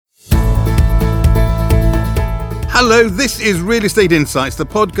Hello, this is Real Estate Insights, the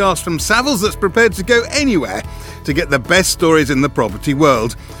podcast from Savills that's prepared to go anywhere to get the best stories in the property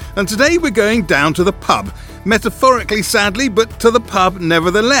world. And today we're going down to the pub, metaphorically sadly, but to the pub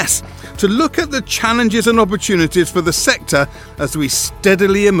nevertheless, to look at the challenges and opportunities for the sector as we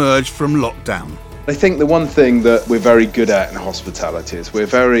steadily emerge from lockdown. I think the one thing that we're very good at in hospitality is we're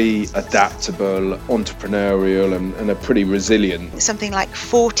very adaptable, entrepreneurial and are pretty resilient. Something like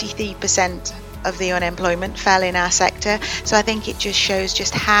 43% of the unemployment fell in our sector. So I think it just shows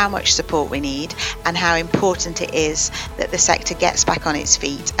just how much support we need and how important it is that the sector gets back on its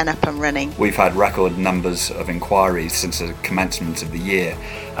feet and up and running. We've had record numbers of inquiries since the commencement of the year,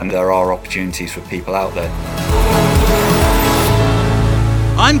 and there are opportunities for people out there.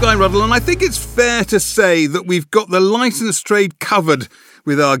 I'm Guy Ruddle, and I think it's fair to say that we've got the licensed trade covered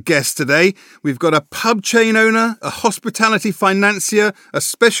with our guest today. We've got a pub chain owner, a hospitality financier, a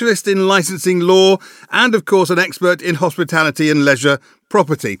specialist in licensing law, and of course an expert in hospitality and leisure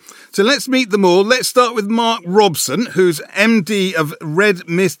property. So let's meet them all. Let's start with Mark Robson, who's MD of Red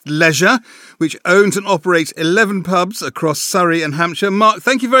Mist Leisure, which owns and operates 11 pubs across Surrey and Hampshire. Mark,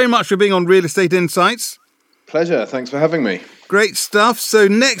 thank you very much for being on Real Estate Insights. Pleasure, thanks for having me. Great stuff. So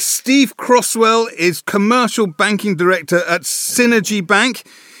next, Steve Crosswell is Commercial Banking Director at Synergy Bank.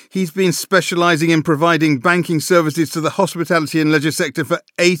 He's been specialising in providing banking services to the hospitality and leisure sector for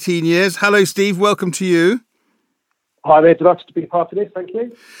 18 years. Hello, Steve. Welcome to you. Hi there, delighted to be part of this, thank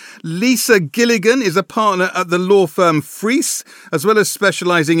you. Lisa Gilligan is a partner at the law firm Fries. As well as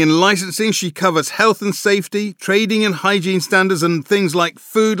specialising in licensing, she covers health and safety, trading and hygiene standards and things like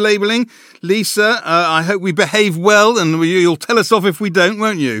food labelling. Lisa, I hope we behave well and you'll tell us off if we don't,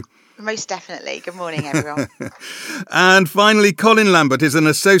 won't you? Most definitely. Good morning, everyone. And finally, Colin Lambert is an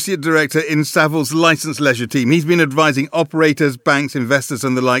Associate Director in Savills' Licensed Leisure team. He's been advising operators, banks, investors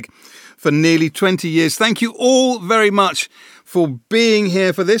and the like for nearly 20 years. Thank you all very much for being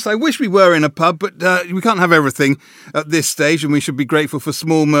here for this. I wish we were in a pub, but we can't have everything at this stage, and we should be grateful for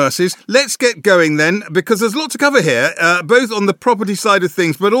small mercies. Let's get going then, because there's a lot to cover here, both on the property side of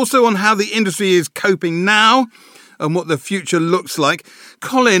things, but also on how the industry is coping now and what the future looks like.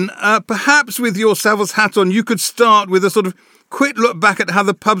 Colin, perhaps with your Savills hat on, you could start with a sort of quick look back at how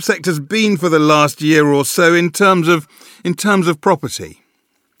the pub sector's been for the last year or so in terms of property.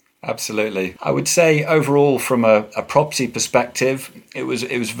 Absolutely. I would say overall from a property perspective, it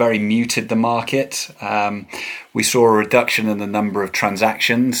was very muted, the market. We saw a reduction in the number of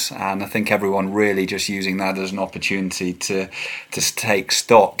transactions, and I think everyone really just using that as an opportunity to take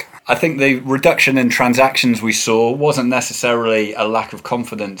stock. I think the reduction in transactions we saw wasn't necessarily a lack of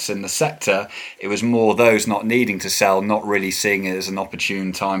confidence in the sector. It was more those not needing to sell, not really seeing it as an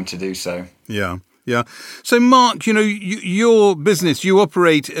opportune time to do so. Yeah. Yeah. So, Mark, your business, you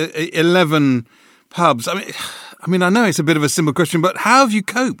operate 11 pubs. I mean, I know it's a bit of a simple question, but how have you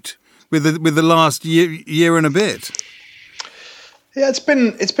coped with the last year and a bit? Yeah,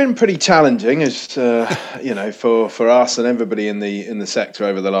 it's been pretty challenging, as for us and everybody in the sector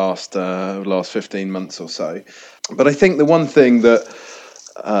over the last 15 months or so. But I think the one thing that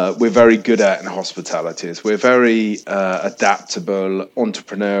we're very good at in hospitality is we're very adaptable,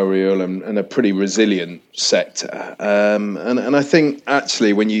 entrepreneurial and a pretty resilient sector. And I think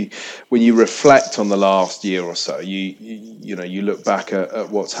actually when you reflect on the last year or so, you look back at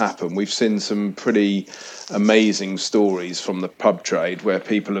what's happened. We've seen some pretty amazing stories from the pub trade where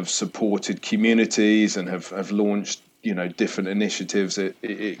people have supported communities and have launched different initiatives,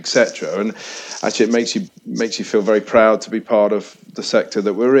 etc. And actually, it makes you feel very proud to be part of the sector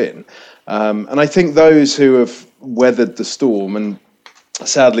that we're in. And I think those who have weathered the storm, and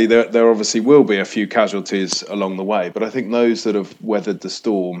sadly there obviously will be a few casualties along the way, but I think those that have weathered the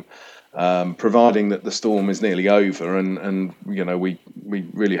storm, providing that the storm is nearly over, and we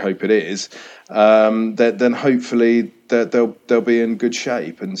really hope it is, then hopefully they'll be in good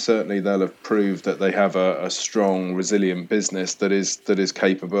shape, and certainly they'll have proved that they have a strong, resilient business that is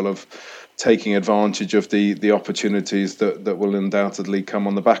capable of taking advantage of the opportunities that will undoubtedly come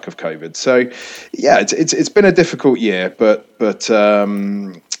on the back of COVID. So, yeah, it's been a difficult year, but we're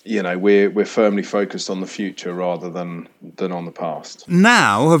firmly focused on the future rather than on the past.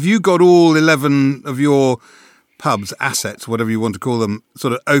 Now, have you got all 11 of your pubs, assets, whatever you want to call them,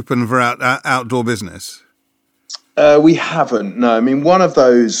 sort of open for outdoor business? We haven't. No, I mean one of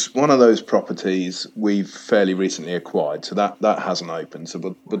those properties we've fairly recently acquired, so that hasn't opened.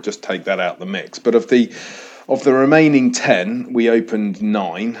 So we'll just take that out of the mix. But of the remaining 10, we opened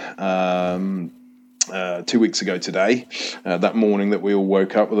 9. 2 weeks ago today, that morning that we all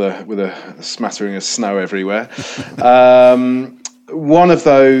woke up with a smattering of snow everywhere. One of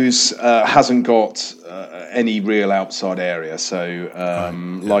those hasn't got any real outside area. So,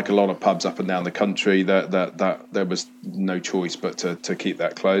 like a lot of pubs up and down the country, that there was no choice but to keep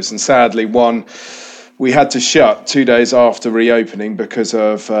that closed. And sadly, we had to shut 2 days after reopening because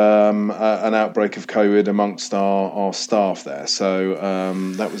of an outbreak of COVID amongst our staff there. So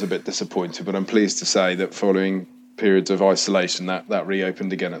that was a bit disappointing, but I'm pleased to say that following periods of isolation, that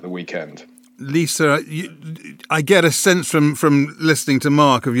reopened again at the weekend. Lisa, I get a sense from listening to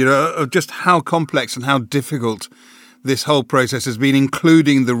Mark of just how complex and how difficult this whole process has been,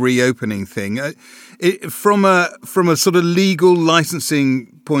 including the reopening thing. From a sort of legal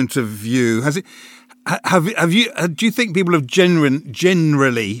licensing point of view, do you think people have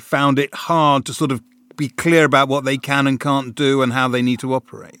generally found it hard to sort of be clear about what they can and can't do and how they need to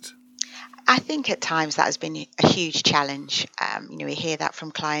operate? I think at times that has been a huge challenge. We hear that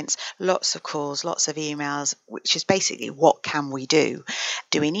from clients, lots of calls, lots of emails, which is basically, what can we do?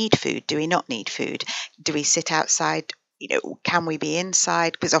 Do we need food? Do we not need food? Do we sit outside? Can we be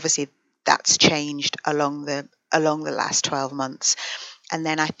inside? Because obviously that's changed along the last 12 months. And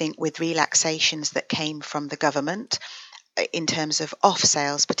then I think with relaxations that came from the government in terms of off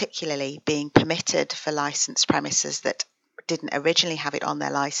sales, particularly being permitted for licensed premises that didn't originally have it on their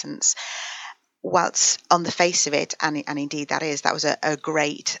license, whilst on the face of it, and indeed that was a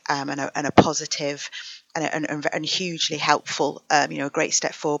great and a positive and hugely helpful, a great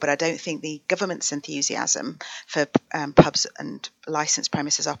step forward. But I don't think the government's enthusiasm for pubs and licensed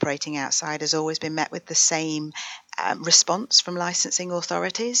premises operating outside has always been met with the same response from licensing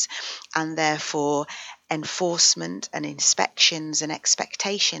authorities, and therefore enforcement and inspections and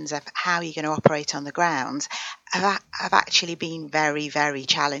expectations of how you're going to operate on the ground have actually been very, very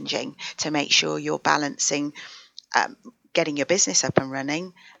challenging to make sure you're balancing getting your business up and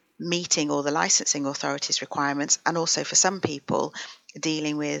running, meeting all the licensing authorities' requirements, and also for some people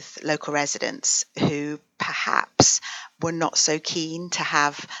dealing with local residents who perhaps were not so keen to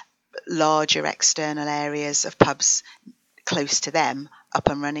have larger external areas of pubs close to them up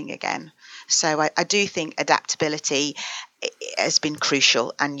and running again. So I do think adaptability has been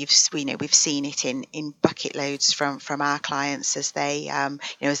crucial, and we've seen it in bucket loads from our clients as they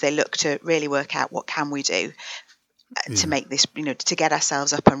as they look to really work out what can we do to make this, to get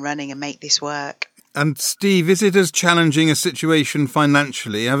ourselves up and running and make this work. And Steve, is it as challenging a situation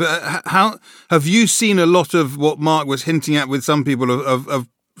financially? How have you seen a lot of what Mark was hinting at with some people of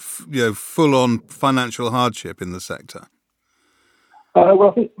full-on financial hardship in the sector? Well,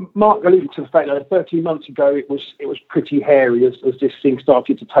 I think Mark alluded to the fact that 13 months ago it was pretty hairy as this thing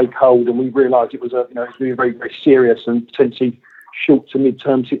started to take hold, and we realised it was a very, very serious and potentially short to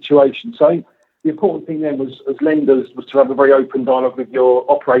mid-term situation. So the important thing then was, as lenders, was to have a very open dialogue with your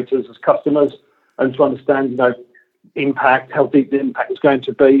operators as customers, and to understand, impact, how deep the impact was going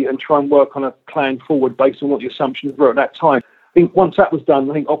to be, and try and work on a plan forward based on what the assumptions were at that time. I think once that was done,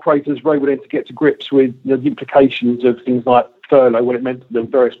 I think operators were able then to get to grips with the implications of things like furlough, what it meant to the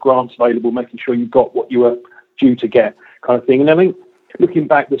various grants available, making sure you got what you were due to get, kind of thing. And I think looking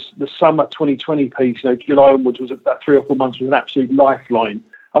back, the summer 2020 piece, July onwards was about 3 or 4 months was an absolute lifeline.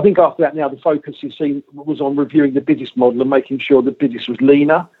 I think after that now the focus you've seen was on reviewing the business model and making sure the business was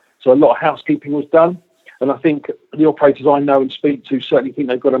leaner. So a lot of housekeeping was done. And I think the operators I know and speak to certainly think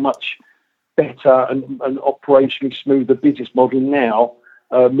they've got a much better and operationally smoother business model now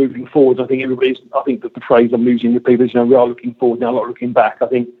moving forward. I think that the phrase I'm using with people is, we are looking forward now, not looking back. I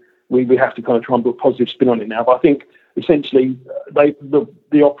think we have to kind of try and put a positive spin on it now. But I think essentially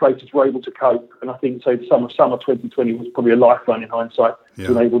the operators were able to cope, and I think the summer 2020 was probably a lifeline in hindsight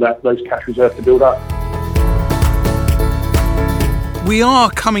to enable those cash reserves to build up. We are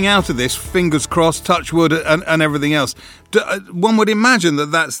coming out of this, fingers crossed, touch wood, and everything else. One would imagine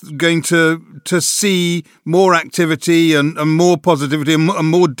that's going to see more activity and more positivity and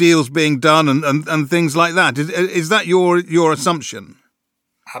more deals being done and things like that. Is that your assumption?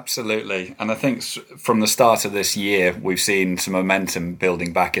 Absolutely. And I think from the start of this year, we've seen some momentum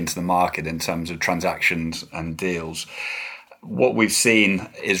building back into the market in terms of transactions and deals. What we've seen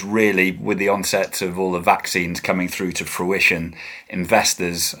is really, with the onset of all the vaccines coming through to fruition,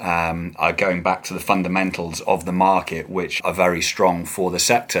 investors are going back to the fundamentals of the market, which are very strong for the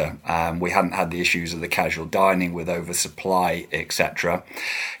sector. We hadn't had the issues of the casual dining with oversupply, etc.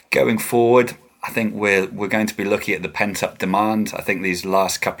 Going forward, I think we're going to be looking at the pent-up demand. I think these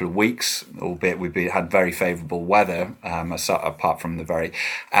last couple of weeks, albeit we've had very favourable weather, apart from the very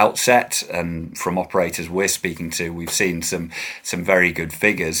outset, and from operators we're speaking to, we've seen some very good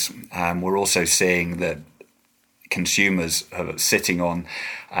figures. We're also seeing that consumers are sitting on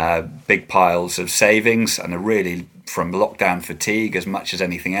big piles of savings and are really, from lockdown fatigue as much as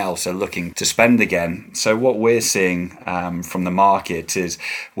anything else, are looking to spend again. So what we're seeing from the market is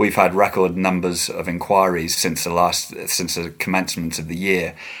we've had record numbers of inquiries since the commencement of the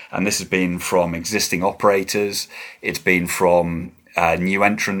year, and this has been from existing operators, it's been from new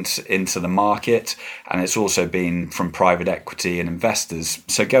entrants into the market, and it's also been from private equity and investors.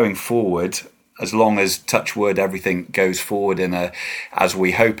 So going forward, as long as, touch wood, everything goes forward as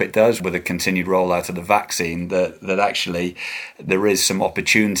we hope it does, with a continued rollout of the vaccine, that actually there is some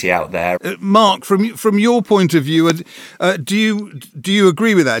opportunity out there. Mark, from your point of view, do you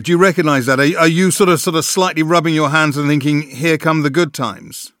agree with that? Do you recognise that? Are you sort of slightly rubbing your hands and thinking, here come the good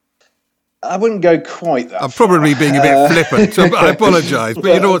times? I wouldn't go quite that I'm far. probably being a bit flippant, so I apologise,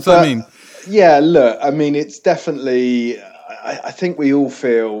 but you know what I mean. Yeah, look, I mean, it's definitely... I think we all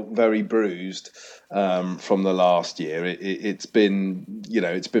feel very bruised from the last year. It's been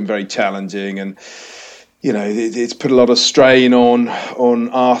very challenging, and it's put a lot of strain on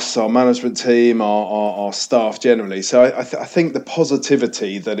us, our management team, our staff generally. So I think the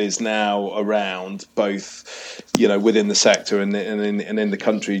positivity that is now around, both within the sector and in the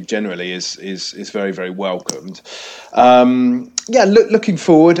country generally, is very, very welcomed. Looking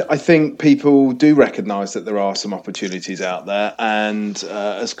forward, I think people do recognise that there are some opportunities out there, and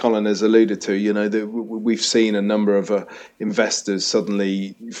as Colin has alluded to, we've seen a number of investors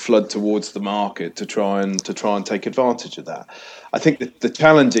suddenly flood towards the market to try and take advantage of that. I think that the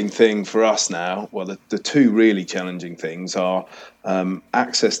challenging thing for us now, well, the two really challenging things are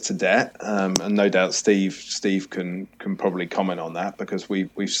access to debt, and no doubt Steve can probably comment on that, because we've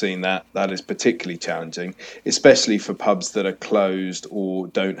seen that is particularly challenging, especially for pubs that are closed or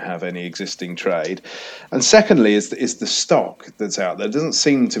don't have any existing trade. And secondly is the stock that's out there. There doesn't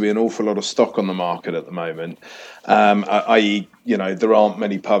seem to be an awful lot of stock on the market at the moment, i.e., there aren't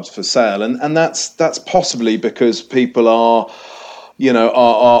many pubs for sale, and that's possibly because people are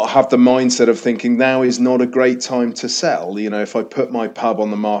have the mindset of thinking now is not a great time to sell. If I put my pub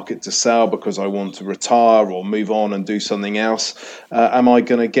on the market to sell because I want to retire or move on and do something else, am I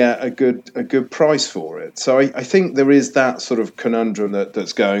going to get a good price for it? So I think there is that sort of conundrum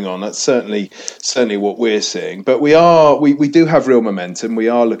that's going on. That's certainly what we're seeing. But we do have real momentum. We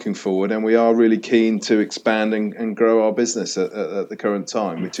are looking forward, and we are really keen to expand and grow our business at the current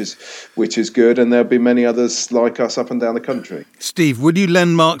time, which is good. And there'll be many others like us up and down the country. Steve, would you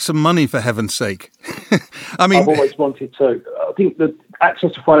lend Mark some money, for heaven's sake? I mean, I've always wanted to. I think the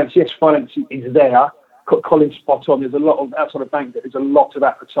access to finance, yes, finance is there. Colin's spot on. There's a lot of, outside of bank, there's a lot of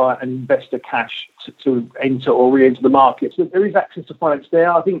appetite and investor cash to enter or re-enter the market. So there is access to finance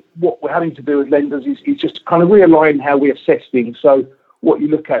there. I think what we're having to do as lenders is just kind of realign how we assess things. So what you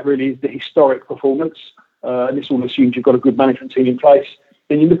look at really is the historic performance, and this all assumes you've got a good management team in place.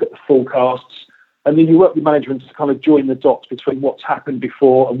 Then you look at the forecasts, and then you work with management to kind of join the dots between what's happened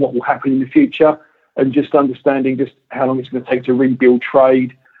before and what will happen in the future, and just understanding just how long it's going to take to rebuild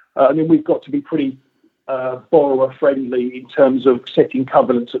trade. And then we've got to be pretty borrower friendly in terms of setting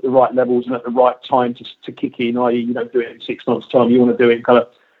covenants at the right levels and at the right time to kick in, i.e. you don't do it in 6 months' time. You want to do it in kind of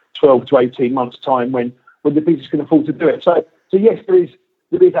 12 to 18 months' time when the business can afford to do it. So yes, there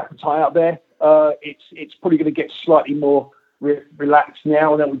is appetite out there. It's probably going to get slightly more relaxed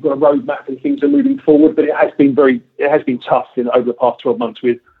now, and then we've got a roadmap and things are moving forward. But it has been tough over the past 12 months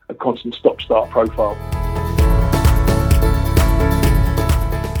with a constant stop-start profile.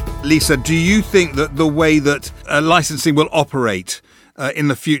 Lisa, do you think that the way that licensing will operate in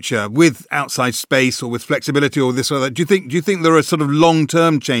the future, with outside space or with flexibility or this or that, do you think there are sort of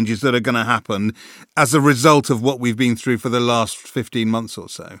long-term changes that are going to happen as a result of what we've been through for the last 15 months or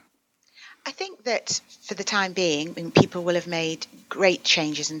so? I think that for the time being, people will have made great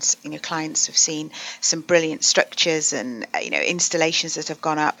changes, and clients have seen some brilliant structures and installations that have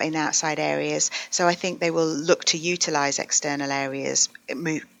gone up in outside areas. So I think they will look to utilise external areas,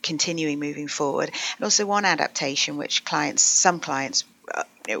 moving forward. And also one adaptation which some clients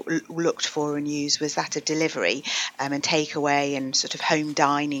looked for and used was that of delivery and takeaway and sort of home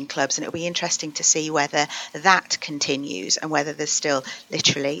dining clubs, and it'll be interesting to see whether that continues and whether there's still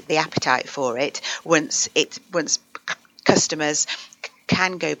literally the appetite for it once customers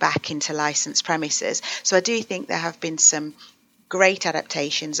can go back into licensed premises. So I do think there have been some great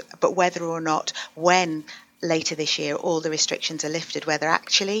adaptations, but whether or not when later this year all the restrictions are lifted, whether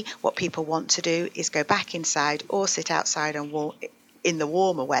actually what people want to do is go back inside or sit outside and in the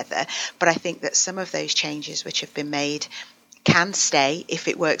warmer weather. But I think that some of those changes which have been made can stay if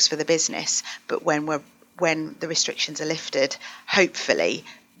it works for the business. But when the restrictions are lifted, hopefully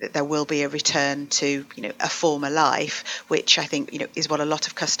that there will be a return to, a former life, which I think, is what a lot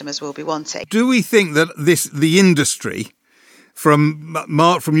of customers will be wanting. Do we think that the industry, from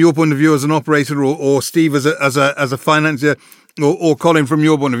Mark, from your point of view as an operator, or Steve as a financier, or Colin from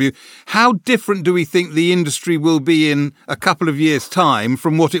your point of view, how different do we think the industry will be in a couple of years' time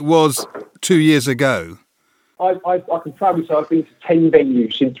from what it was 2 years ago? I can proudly say I've been to 10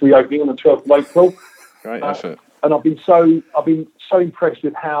 venues since reopening on the 12th of April. Great effort. And I've been so impressed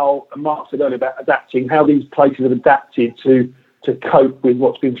with how, Mark said earlier about adapting, how these places have adapted to cope with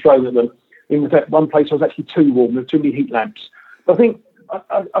what's been thrown at them. In fact, one place I was actually too warm, there were too many heat lamps. But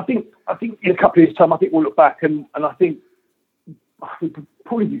I think in a couple of years' time, I think we'll look back and I think we'll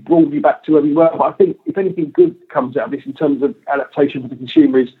probably be broadly back to where we were. But I think if anything good comes out of this in terms of adaptation for the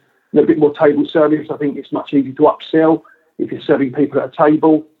consumer is a bit more table service. I think it's much easier to upsell if you're serving people at a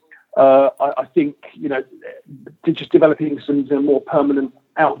table. I think, just developing some more permanent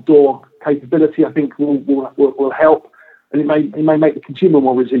outdoor capability, I think will help, and it may make the consumer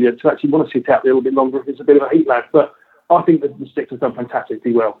more resilient to actually want to sit out there a little bit longer if it's a bit of a heat lamp. But I think that the sector's done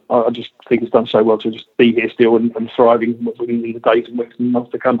fantastically well. I just think it's done so well to just be here still and thriving within the days and weeks and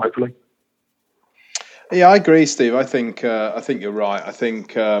months to come, hopefully. Yeah, I agree, Steve. I think you're right. I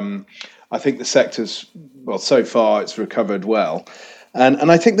think the sector's, well, so far it's recovered well.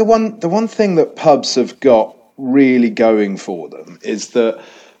 And I think the one thing that pubs have got really going for them is that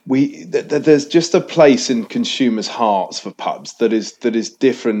there's just a place in consumers' hearts for pubs that is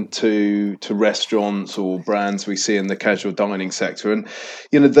different to restaurants or brands we see in the casual dining sector. And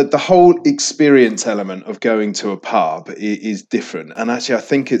the whole experience element of going to a pub is different. And actually, I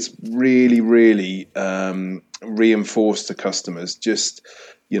think it's really, really reinforced to customers just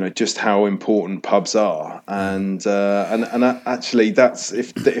how important pubs are, and actually, that's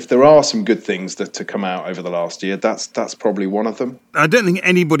if there are some good things to come out over the last year, that's probably one of them. I don't think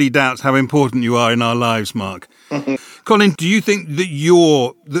anybody doubts how important you are in our lives, Mark. Colin, do you think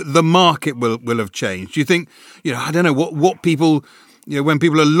that the market will have changed? Do you think I don't know what people. When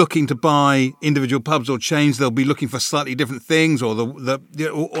people are looking to buy individual pubs or chains, they'll be looking for slightly different things, or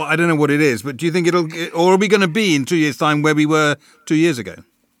or I don't know what it is. But do you think or are we going to be in 2 years' time where we were 2 years ago?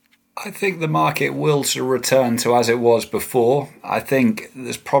 I think the market will sort of return to as it was before. I think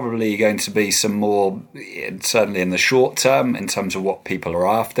there's probably going to be some more, certainly in the short term, in terms of what people are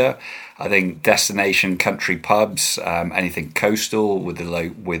after. I think destination country pubs, anything coastal with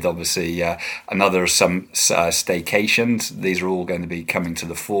obviously some staycations. These are all going to be coming to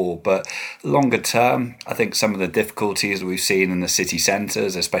the fore. But longer term, I think some of the difficulties we've seen in the city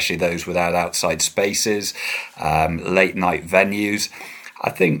centres, especially those without outside spaces, late night venues. I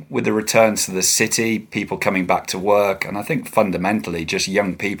think with the return to the city, people coming back to work, and I think fundamentally just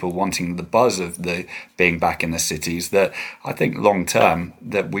young people wanting the buzz of the being back in the cities, that I think long term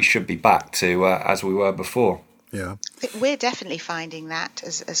that we should be back to as we were before. Yeah, we're definitely finding that,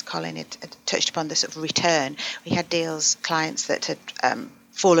 as Colin had touched upon, the sort of return. We had clients that had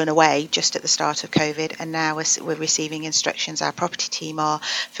fallen away just at the start of COVID, and now we're receiving instructions, our property team are,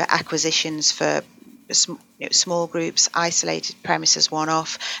 for acquisitions for small groups, isolated premises,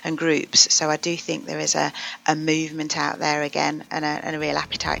 one-off, and groups. So I do think there is a movement out there again, and a real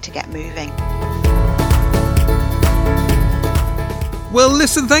appetite to get moving. Well,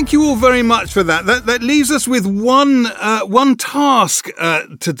 listen, thank you all very much for that. That leaves us with one task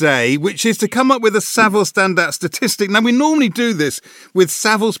today, which is to come up with a Savills standout statistic. Now, we normally do this with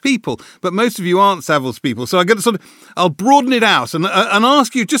Savills people, but most of you aren't Savills people. So I'll broaden it out and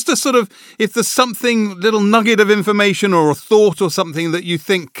ask you just to sort of, if there's something, little nugget of information or a thought or something that you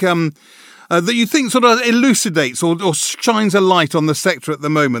think sort of elucidates or shines a light on the sector at the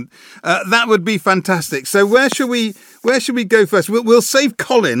moment, that would be fantastic. So where should we go first? We'll save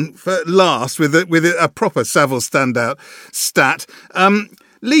Colin for last with a proper Savills standout stat.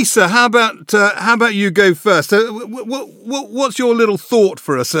 Lisa, how about you go first? What's your little thought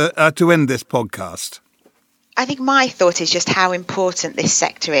for us to end this podcast? I think my thought is just how important this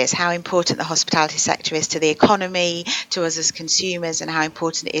sector is, how important the hospitality sector is to the economy, to us as consumers, and how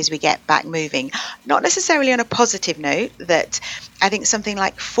important it is we get back moving. Not necessarily on a positive note, that I think something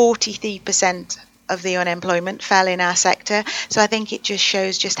like 43% of the unemployment fell in our sector. So I think it just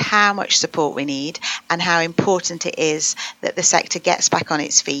shows just how much support we need and how important it is that the sector gets back on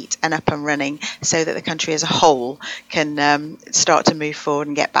its feet and up and running, so that the country as a whole can start to move forward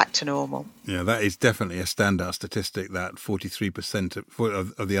and get back to normal. Yeah, that is definitely a standout statistic, that 43%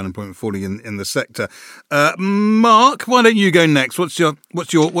 of the unemployment falling in the sector. Mark, why don't you go next? What's your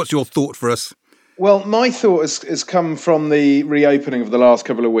thought for us? Well, my thought has come from the reopening of the last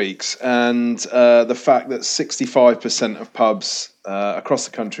couple of weeks and the fact that 65% of pubs across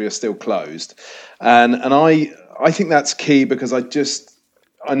the country are still closed. And I think that's key because I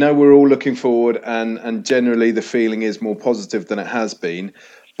know we're all looking forward and generally the feeling is more positive than it has been,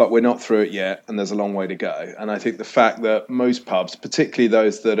 but we're not through it yet and there's a long way to go. And I think the fact that most pubs, particularly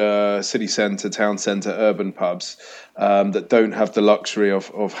those that are city centre, town centre, urban pubs, that don't have the luxury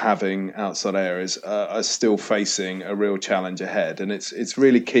of having outside areas are still facing a real challenge ahead. And it's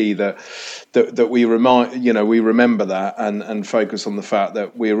really key that we remember that and focus on the fact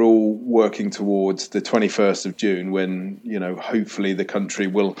that we're all working towards the 21st of June when, hopefully the country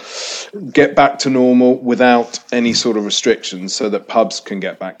will get back to normal without any sort of restrictions so that pubs can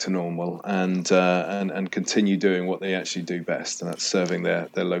get back to normal and continue doing what they actually do best, and that's serving their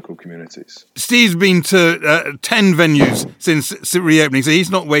local communities. Steve's been to 10 venues since reopening, so he's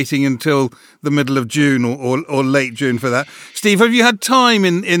not waiting until the middle of June or late June for that. Steve, have you had time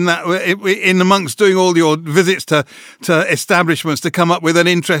in amongst doing all your visits to establishments to come up with an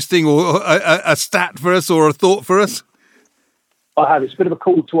interesting or a stat for us or a thought for us? I have. It's a bit of a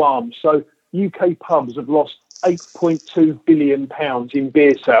call to arms. So UK pubs have lost £8.2 billion in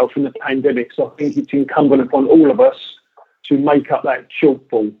beer sales from the pandemic. So I think it's incumbent upon all of us to make up that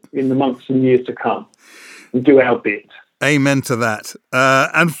shortfall in the months and years to come and do our bit. Amen to that.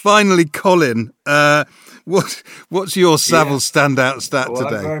 And finally, Colin, what's your Savills standout stat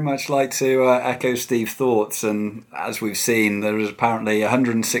today? I'd very much like to echo Steve's thoughts. And as we've seen, there is apparently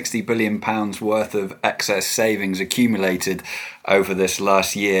 £160 billion worth of excess savings accumulated over this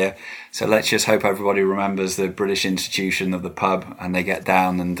last year. So let's just hope everybody remembers the British institution of the pub and they get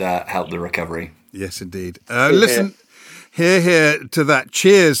down and help the recovery. Yes, indeed. Listen. Hear to that.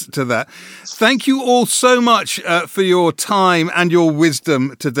 Cheers to that. Thank you all so much for your time and your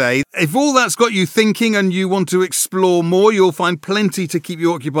wisdom today. If all that's got you thinking and you want to explore more, you'll find plenty to keep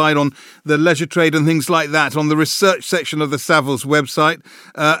you occupied on the leisure trade and things like that on the research section of the Savills website,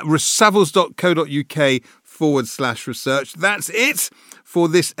 savills.co.uk/research. That's it for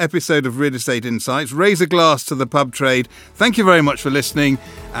this episode of Real Estate Insights. Raise a glass to the pub trade. Thank you very much for listening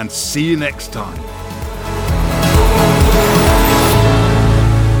and see you next time.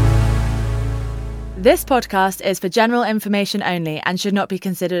 This podcast is for general information only and should not be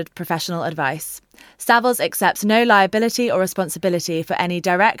considered professional advice. Savills accepts no liability or responsibility for any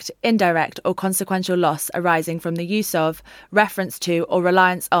direct, indirect or consequential loss arising from the use of, reference to or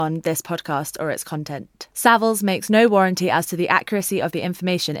reliance on this podcast or its content. Savills makes no warranty as to the accuracy of the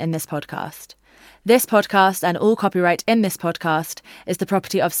information in this podcast. This podcast and all copyright in this podcast is the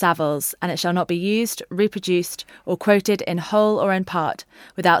property of Savills, and it shall not be used, reproduced, or quoted in whole or in part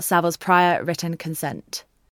without Savills' prior written consent.